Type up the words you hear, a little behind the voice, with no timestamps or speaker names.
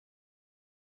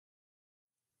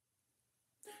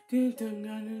Ding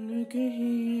dong, you can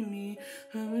hear me.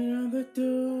 Coming on the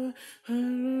door. I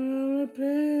wanna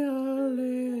play a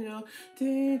little.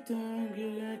 Ding dong,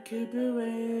 you gotta keep it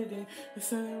waiting.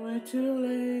 It's not way too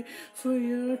late for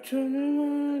your turn to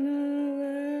run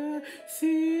away. I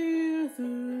see you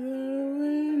through the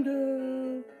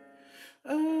window.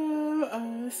 Our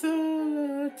eyes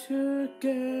all are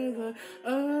together.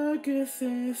 I guess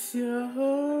it's your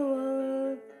whole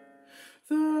world.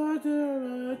 Thought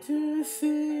I'd like to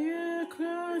see you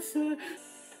closer.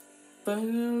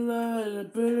 Finding a lot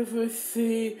of beautiful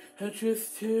sea. I choose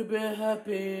to be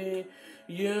happy.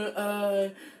 You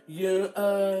and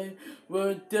I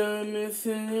were diamonds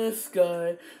in the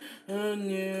sky. I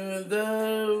knew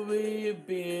that we'd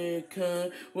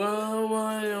become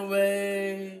one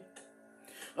away.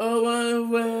 Oh, one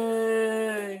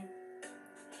way.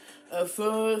 At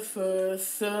first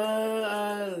sight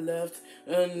I left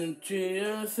and the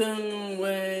trees and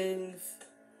wings.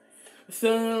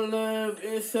 Sun love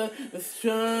inside a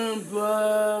strong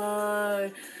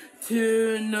bright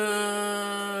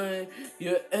tonight.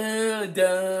 You and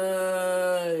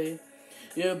I.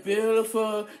 You're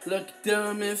beautiful like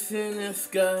diamonds in the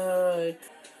sky.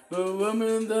 But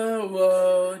roaming the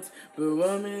world, but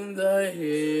roaming the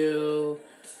hill.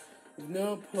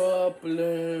 No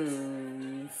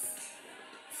problems.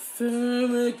 So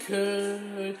we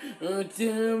could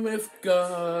deal with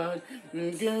God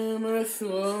and give us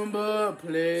warmer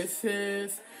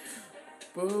places.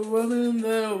 But roaming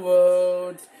the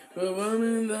world, but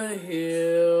roaming the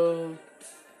hill.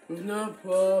 With no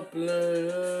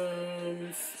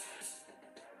problems.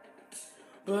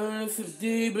 But it's a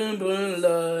deep and blue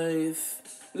lies.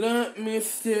 Let me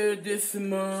steer this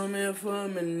moment for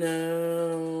me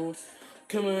now.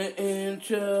 Come on,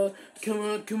 angel,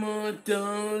 come on,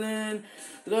 darling.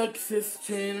 Let's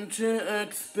exchange an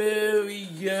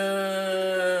experience.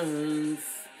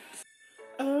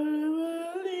 I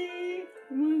really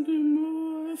want the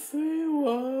more sweet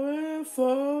water,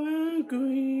 falling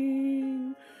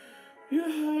green. You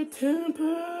had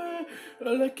temper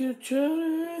like a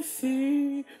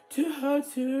jealousy, too hot,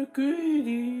 too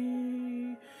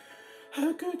greedy.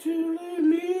 How could you leave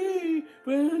me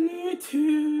when I need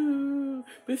to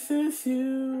possess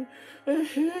you? I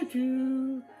hate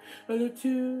you, I let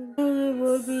you. I don't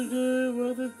know what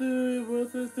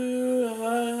to do,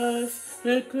 eyes,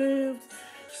 my clips.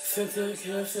 Since I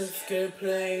can't escape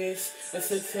place, I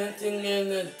said something in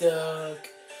the dark.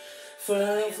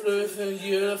 Flying through the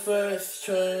universe,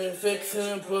 trying to fix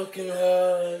a broken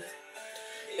heart.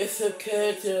 It's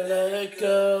okay to let it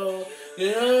go.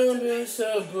 You don't be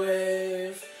so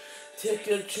brave. Take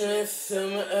a chance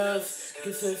somewhere else,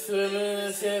 'cause it's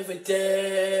feelings every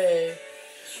day.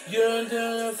 You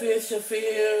don't face your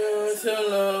fears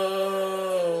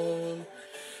alone.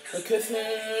 Because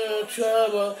you're in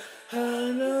trouble,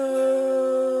 I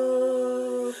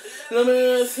know. Let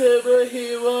me a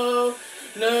superhero.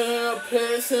 No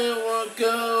place I won't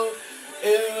go.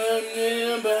 If I'm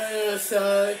near by your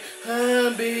side,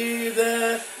 I'll be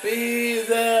there,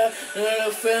 and I'll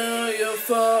feel you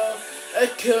fall. I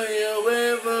kill you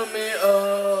away from me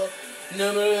all.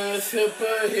 Never be a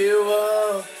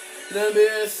superhero, never be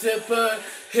a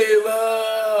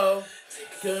superhero.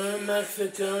 Got a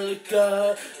Mexican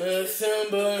God and a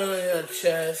symbol on your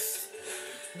chest.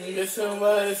 Get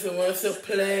somebody who wants to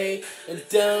play, and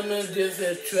diamond is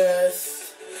a dress.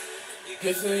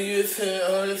 Guess I'm using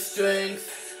all the strength,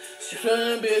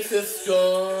 trying to be so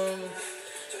strong.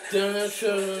 Don't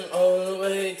show all the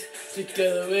weight,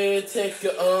 together we take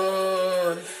it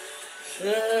on.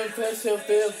 And face your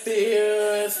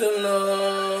fears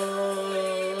alone.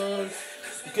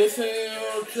 Guess I'm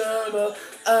in trouble,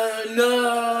 I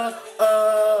know.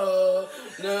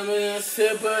 Now I'm a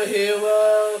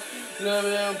superhero, now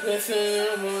I'm a person I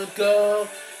won't go.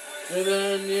 With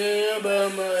a you by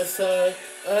my side,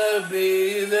 I'll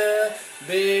be there,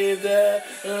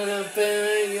 and I'm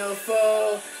feeling your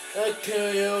fall. I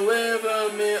kill you away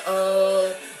from me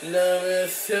all. Let me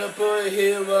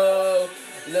superhero,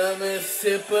 let me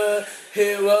superhero.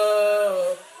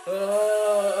 Oh,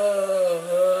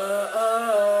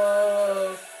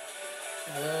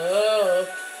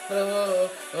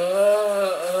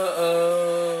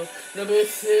 let me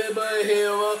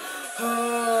superhero.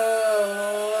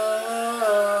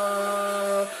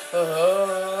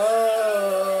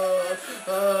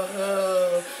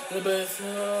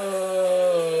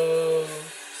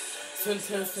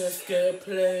 Sometimes I scare a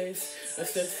place, I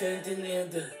start standing in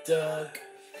the dark.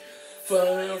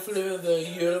 Flying through the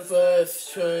universe,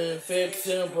 trying to fix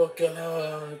a broken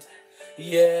heart.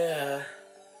 Yeah.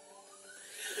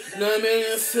 Now I'm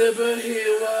in a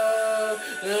superhero,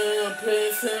 now I'm a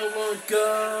place I won't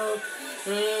go.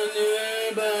 And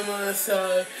you're by my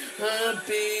side. I'll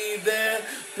be there.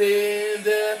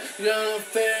 Gonna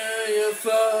feel your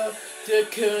fall. To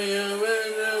kill you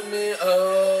and me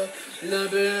all.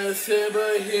 Let me a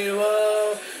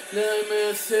superhero. Let me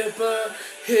a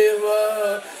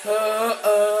superhero.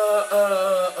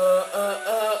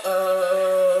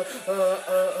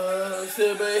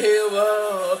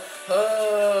 Superhero.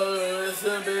 It's a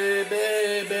baby.